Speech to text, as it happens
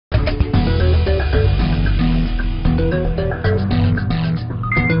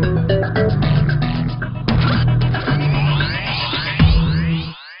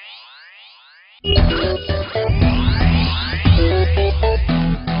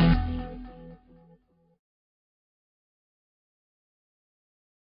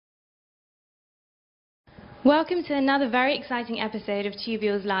Welcome to another very exciting episode of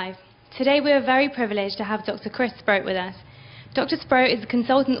Tubules Live. Today we are very privileged to have Dr. Chris Sproat with us. Dr. Sproat is a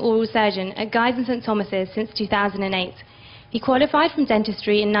consultant oral surgeon at Guy's and St Thomas's since 2008. He qualified from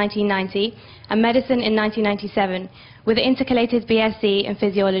dentistry in 1990 and medicine in 1997 with an intercalated BSc in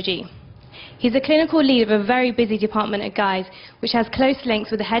physiology. He's a clinical lead of a very busy department at Guy's, which has close links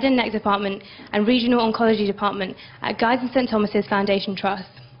with the head and neck department and regional oncology department at Guy's and St Thomas's Foundation Trust.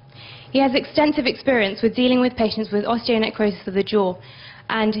 He has extensive experience with dealing with patients with osteonecrosis of the jaw,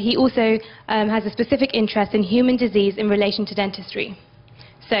 and he also has a specific interest in human disease in relation to dentistry.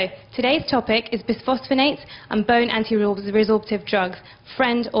 So, today's topic is bisphosphonates and bone anti-resorptive drugs,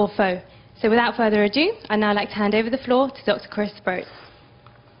 friend or foe. So without further ado, I'd now like to hand over the floor to Dr. Chris Sproat.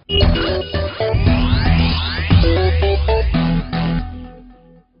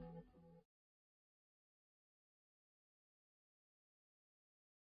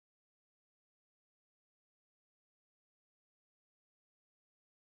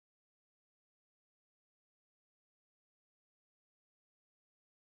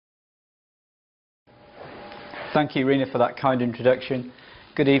 Thank you, Rena, for that kind introduction.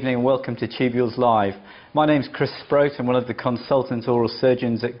 Good evening and welcome to Tubules Live. My name's Chris Sproat. I'm one of the consultant oral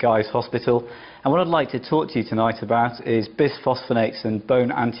surgeons at Guy's Hospital. And what I'd like to talk to you tonight about is bisphosphonates and bone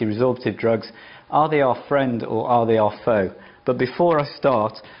anti-resorptive drugs. Are they our friend or are they our foe? But before I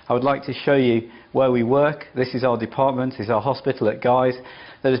start, I would like to show you where we work. This is our department, this is our hospital at Guy's,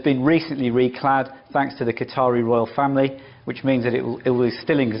 that has been recently reclad thanks to the Qatari royal family, which means that it will be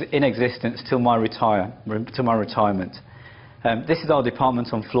still in existence till my retirement. This is our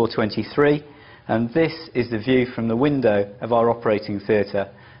department on floor 23, and this is the view from the window of our operating theatre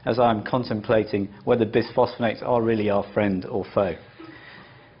as I'm contemplating whether bisphosphonates are really our friend or foe.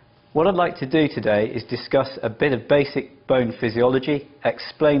 What I'd like to do today is discuss a bit of basic bone physiology,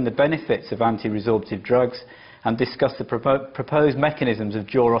 explain the benefits of anti-resorptive drugs, and discuss the proposed mechanisms of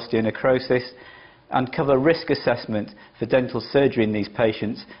jaw osteonecrosis, and cover risk assessment for dental surgery in these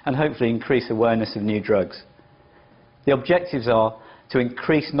patients, and hopefully increase awareness of new drugs. The objectives are to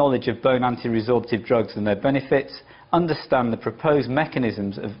increase knowledge of bone anti-resorptive drugs and their benefits, understand the proposed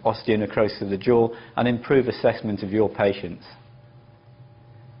mechanisms of osteonecrosis of the jaw, and improve assessment of your patients.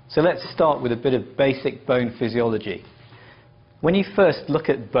 So let's start with a bit of basic bone physiology. When you first look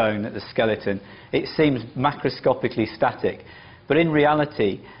at bone, at the skeleton, it seems macroscopically static. But in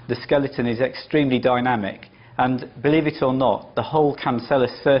reality, the skeleton is extremely dynamic, and believe it or not, the whole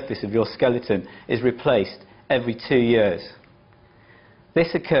cancellous surface of your skeleton is replaced every 2 years.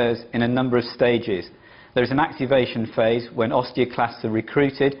 This occurs in a number of stages. There is an activation phase when osteoclasts are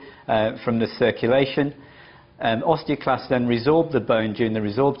recruited from the circulation. Osteoclasts then resorb the bone during the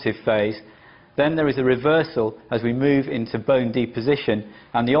resorptive phase. Then there is a reversal as we move into bone deposition,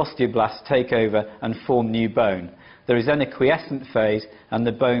 and the osteoblasts take over and form new bone. There is then a quiescent phase, and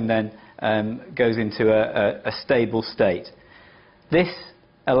the bone then goes into a stable state. This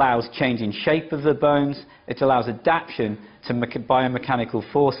allows change in shape of the bones, it allows adaptation to biomechanical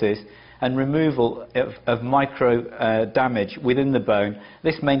forces, and removal of micro damage within the bone.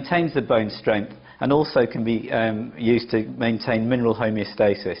 This maintains the bone strength and also can be used to maintain mineral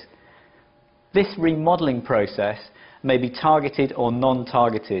homeostasis. This remodelling process may be targeted or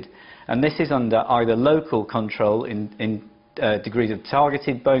non-targeted, and this is under either local control in degrees of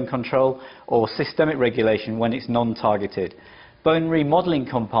targeted bone control or systemic regulation when it's non-targeted. Bone remodelling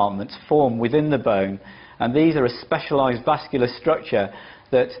compartments form within the bone, and these are a specialised vascular structure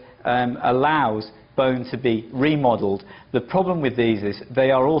that allows bone to be remodelled. The problem with these is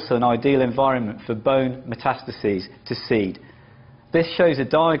they are also an ideal environment for bone metastases to seed. This shows a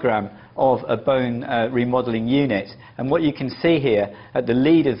diagram of a bone remodelling unit, and what you can see here at the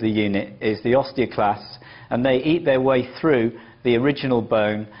lead of the unit is the osteoclasts, and they eat their way through the original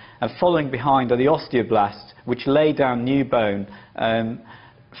bone, and following behind are the osteoblasts, which lay down new bone,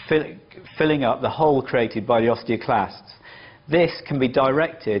 filling up the hole created by the osteoclasts. This can be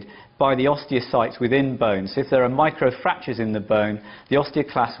directed by the osteocytes within bone. So if there are microfractures in the bone, the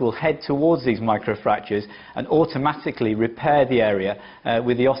osteoclasts will head towards these microfractures and automatically repair the area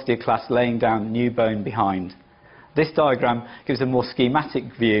with the osteoclasts laying down new bone behind. This diagram gives a more schematic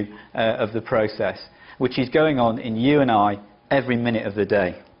view of the process, which is going on in you and I every minute of the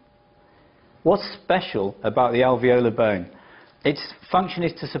day. What's special about the alveolar bone? Its function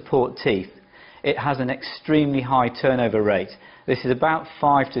is to support teeth. It has an extremely high turnover rate. This is about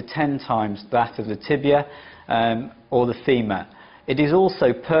 5 to 10 times that of the tibia or the femur. It is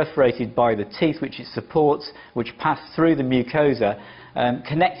also perforated by the teeth which it supports, which pass through the mucosa,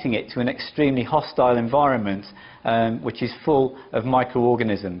 connecting it to an extremely hostile environment which is full of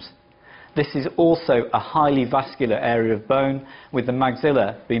microorganisms. This is also a highly vascular area of bone, with the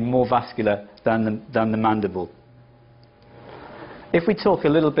maxilla being more vascular than the mandible. If we talk a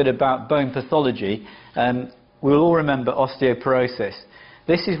little bit about bone pathology, we'll all remember osteoporosis.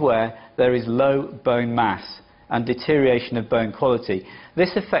 This is where there is low bone mass and deterioration of bone quality.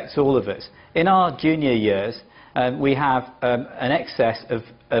 This affects all of us. In our junior years, we have an excess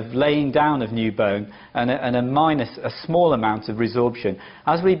of laying down of new bone and a small amount of resorption.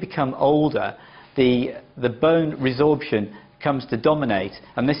 As we become older, the bone resorption comes to dominate,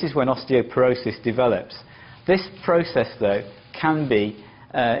 and this is when osteoporosis develops. This process, though, can be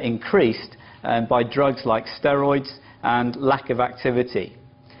increased by drugs like steroids and lack of activity.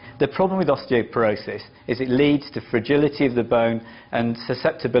 The problem with osteoporosis is it leads to fragility of the bone and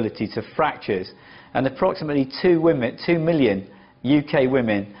susceptibility to fractures. And approximately 2 million UK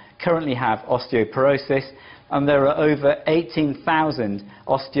women currently have osteoporosis, and there are over 18,000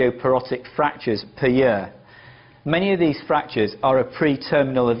 osteoporotic fractures per year. Many of these fractures are a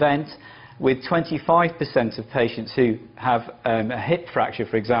pre-terminal event, with 25% of patients who have a hip fracture,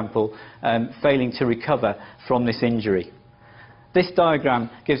 for example, failing to recover from this injury. This diagram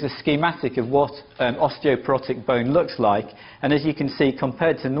gives a schematic of what osteoporotic bone looks like, and as you can see,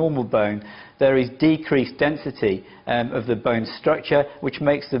 compared to normal bone, there is decreased density of the bone structure, which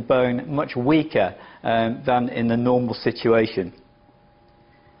makes the bone much weaker than in the normal situation.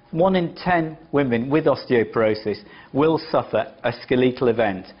 1 in 10 women with osteoporosis will suffer a skeletal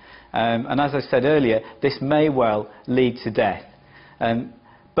event, and as I said earlier, this may well lead to death.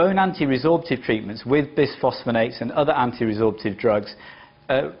 Bone anti-resorptive treatments with bisphosphonates and other anti-resorptive drugs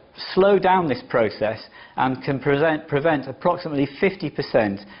slow down this process and can prevent approximately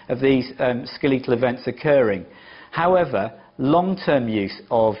 50% of these skeletal events occurring. However, long-term use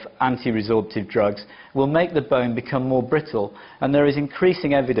of anti-resorptive drugs will make the bone become more brittle, and there is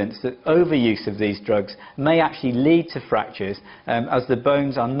increasing evidence that overuse of these drugs may actually lead to fractures as the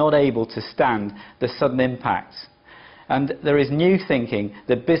bones are not able to stand the sudden impacts. And there is new thinking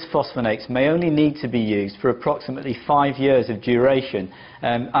that bisphosphonates may only need to be used for approximately 5 years of duration,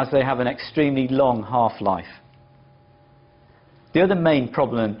 as they have an extremely long half-life. The other main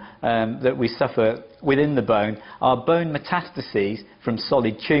problem that we suffer within the bone are bone metastases from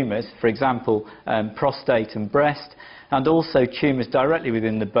solid tumours, for example, prostate and breast, and also tumours directly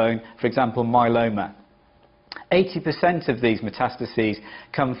within the bone, for example, myeloma. 80% of these metastases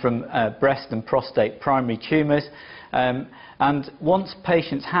come from breast and prostate primary tumours, and once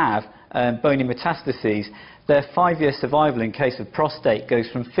patients have bony metastases, their 5-year survival in case of prostate goes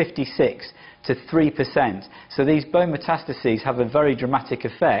from 56 to 3%. So these bone metastases have a very dramatic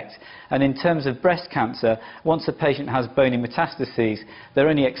effect, and in terms of breast cancer, once a patient has bony metastases, they're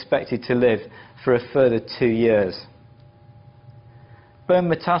only expected to live for a further 2 years. Bone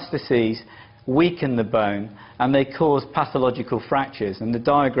metastases weaken the bone and they cause pathological fractures, and the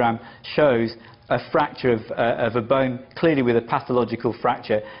diagram shows a fracture of a bone clearly with a pathological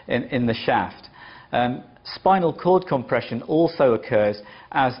fracture in the shaft. Spinal cord compression also occurs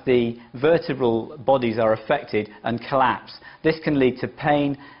as the vertebral bodies are affected and collapse. This can lead to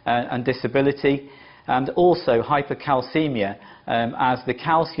pain and disability, and also hypercalcemia as the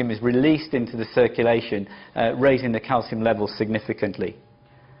calcium is released into the circulation, raising the calcium levels significantly.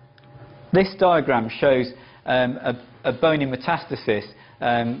 This diagram shows a bony metastasis,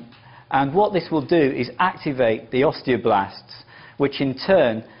 and what this will do is activate the osteoblasts, which in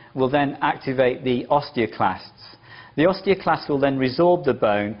turn will then activate the osteoclasts. The osteoclasts will then resorb the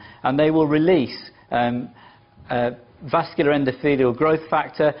bone, and they will release vascular endothelial growth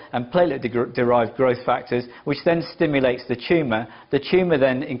factor and platelet-derived growth factors, which then stimulates the tumour. The tumour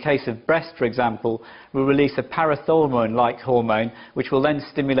then, in case of breast, for example, will release a parathormone-like hormone, which will then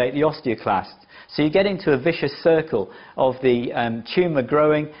stimulate the osteoclasts. So you get into a vicious circle of the tumour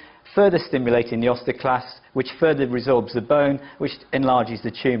growing, further stimulating the osteoclasts, which further resorbs the bone, which enlarges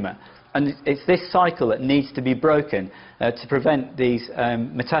the tumour. And it's this cycle that needs to be broken to prevent these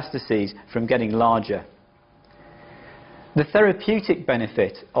metastases from getting larger. The therapeutic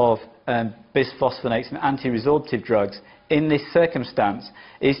benefit of bisphosphonates and anti-resorptive drugs in this circumstance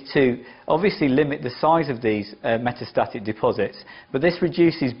is to obviously limit the size of these metastatic deposits, but this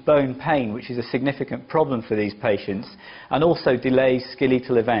reduces bone pain, which is a significant problem for these patients, and also delays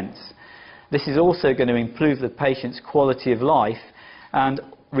skeletal events. This is also going to improve the patient's quality of life and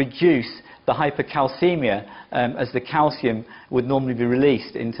reduce the hypercalcemia as the calcium would normally be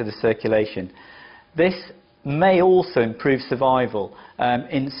released into the circulation. This may also improve survival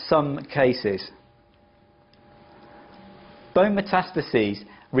in some cases. Bone metastases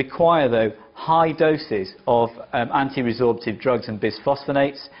require, though, high doses of anti-resorptive drugs and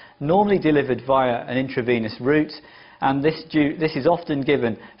bisphosphonates, normally delivered via an intravenous route, and this is often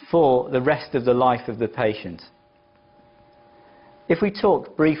given for the rest of the life of the patient. If we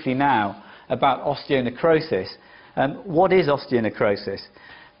talk briefly now about osteonecrosis, what is osteonecrosis?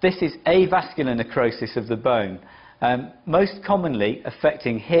 This is avascular necrosis of the bone, most commonly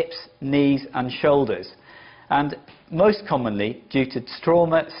affecting hips, knees and shoulders, and most commonly due to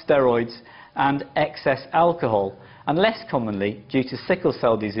trauma, steroids and excess alcohol, and less commonly due to sickle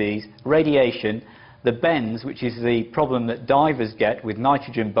cell disease, radiation, the bends, which is the problem that divers get with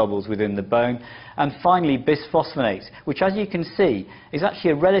nitrogen bubbles within the bone, and finally bisphosphonates, which, as you can see, is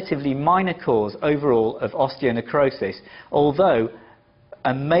actually a relatively minor cause overall of osteonecrosis, although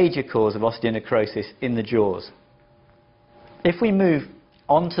a major cause of osteonecrosis in the jaws. If we move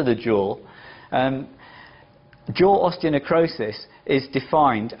on to the jaw, jaw osteonecrosis is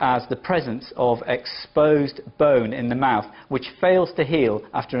defined as the presence of exposed bone in the mouth which fails to heal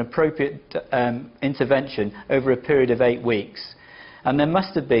after an appropriate intervention over a period of 8 weeks. And there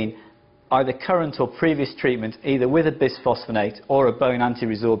must have been either current or previous treatment either with a bisphosphonate or a bone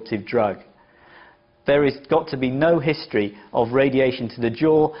anti-resorptive drug. There has got to be no history of radiation to the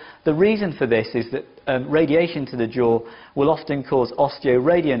jaw. The reason for this is that radiation to the jaw will often cause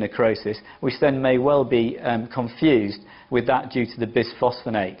osteoradionecrosis, which then may well be confused with that due to the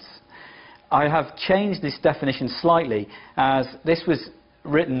bisphosphonates. I have changed this definition slightly, as this was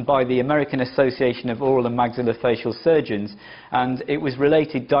written by the American Association of Oral and Maxillofacial Surgeons, and it was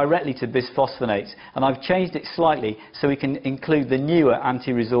related directly to bisphosphonates, and I've changed it slightly so we can include the newer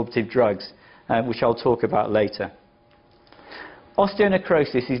anti-resorptive drugs, which I'll talk about later.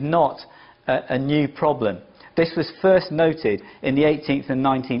 Osteonecrosis is not a new problem. This was first noted in the 18th and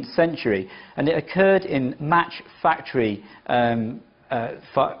 19th century, and it occurred in match factory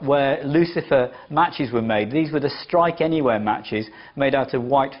where lucifer matches were made. These were the strike anywhere matches made out of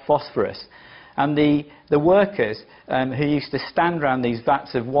white phosphorus. And the workers who used to stand around these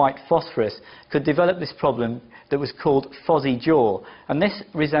vats of white phosphorus could develop this problem that was called fuzzy jaw. And this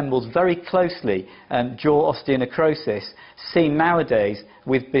resembles very closely jaw osteonecrosis seen nowadays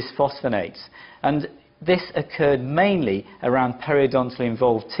with bisphosphonates. And this occurred mainly around periodontally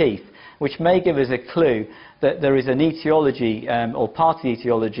involved teeth, which may give us a clue that there is an etiology, or part of the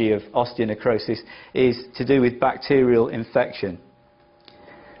etiology of osteonecrosis is to do with bacterial infection.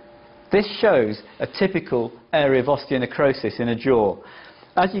 This shows a typical area of osteonecrosis in a jaw.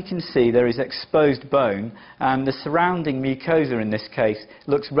 As you can see, there is exposed bone, and the surrounding mucosa in this case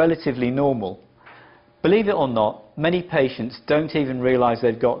looks relatively normal. Believe it or not, many patients don't even realise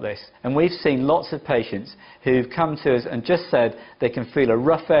they've got this, and we've seen lots of patients who've come to us and just said they can feel a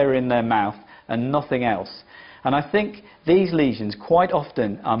rough area in their mouth and nothing else. And I think these lesions quite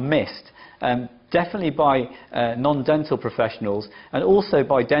often are missed, definitely by non-dental professionals and also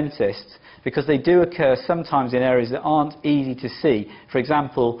by dentists, because they do occur sometimes in areas that aren't easy to see, for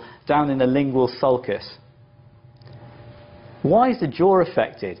example down in the lingual sulcus. Why is the jaw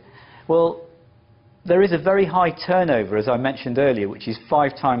affected? Well, there is a very high turnover, as I mentioned earlier, which is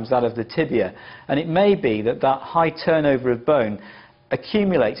 5 times that of the tibia, and it may be that that high turnover of bone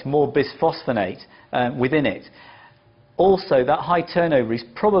accumulates more bisphosphonate within it. Also, that high turnover is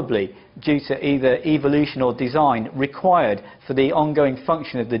probably due to either evolution or design required for the ongoing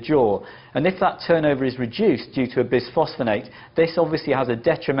function of the jaw. And if that turnover is reduced due to a bisphosphonate, this obviously has a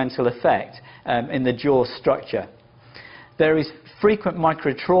detrimental effect in the jaw structure. There is frequent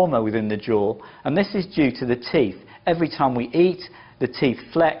microtrauma within the jaw, and this is due to the teeth. Every time we eat, the teeth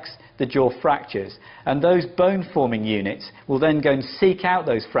flex, the jaw fractures, and those bone-forming units will then go and seek out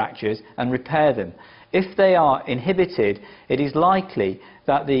those fractures and repair them. If they are inhibited, it is likely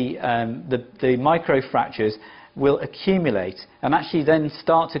that the microfractures will accumulate and actually then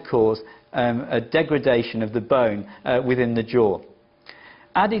start to cause a degradation of the bone within the jaw.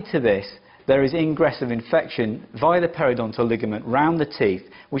 Added to this, there is ingress of infection via the periodontal ligament round the teeth,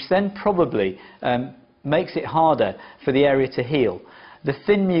 which then probably makes it harder for the area to heal. The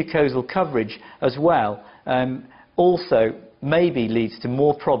thin mucosal coverage as well also maybe leads to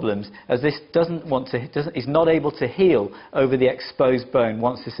more problems, as this is not able to heal over the exposed bone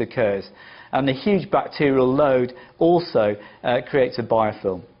once this occurs. And the huge bacterial load also creates a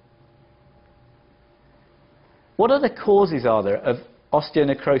biofilm. What other causes are there of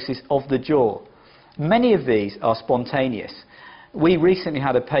osteonecrosis of the jaw? Many of these are spontaneous. We recently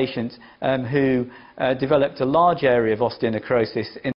had a patient who developed a large area of osteonecrosis in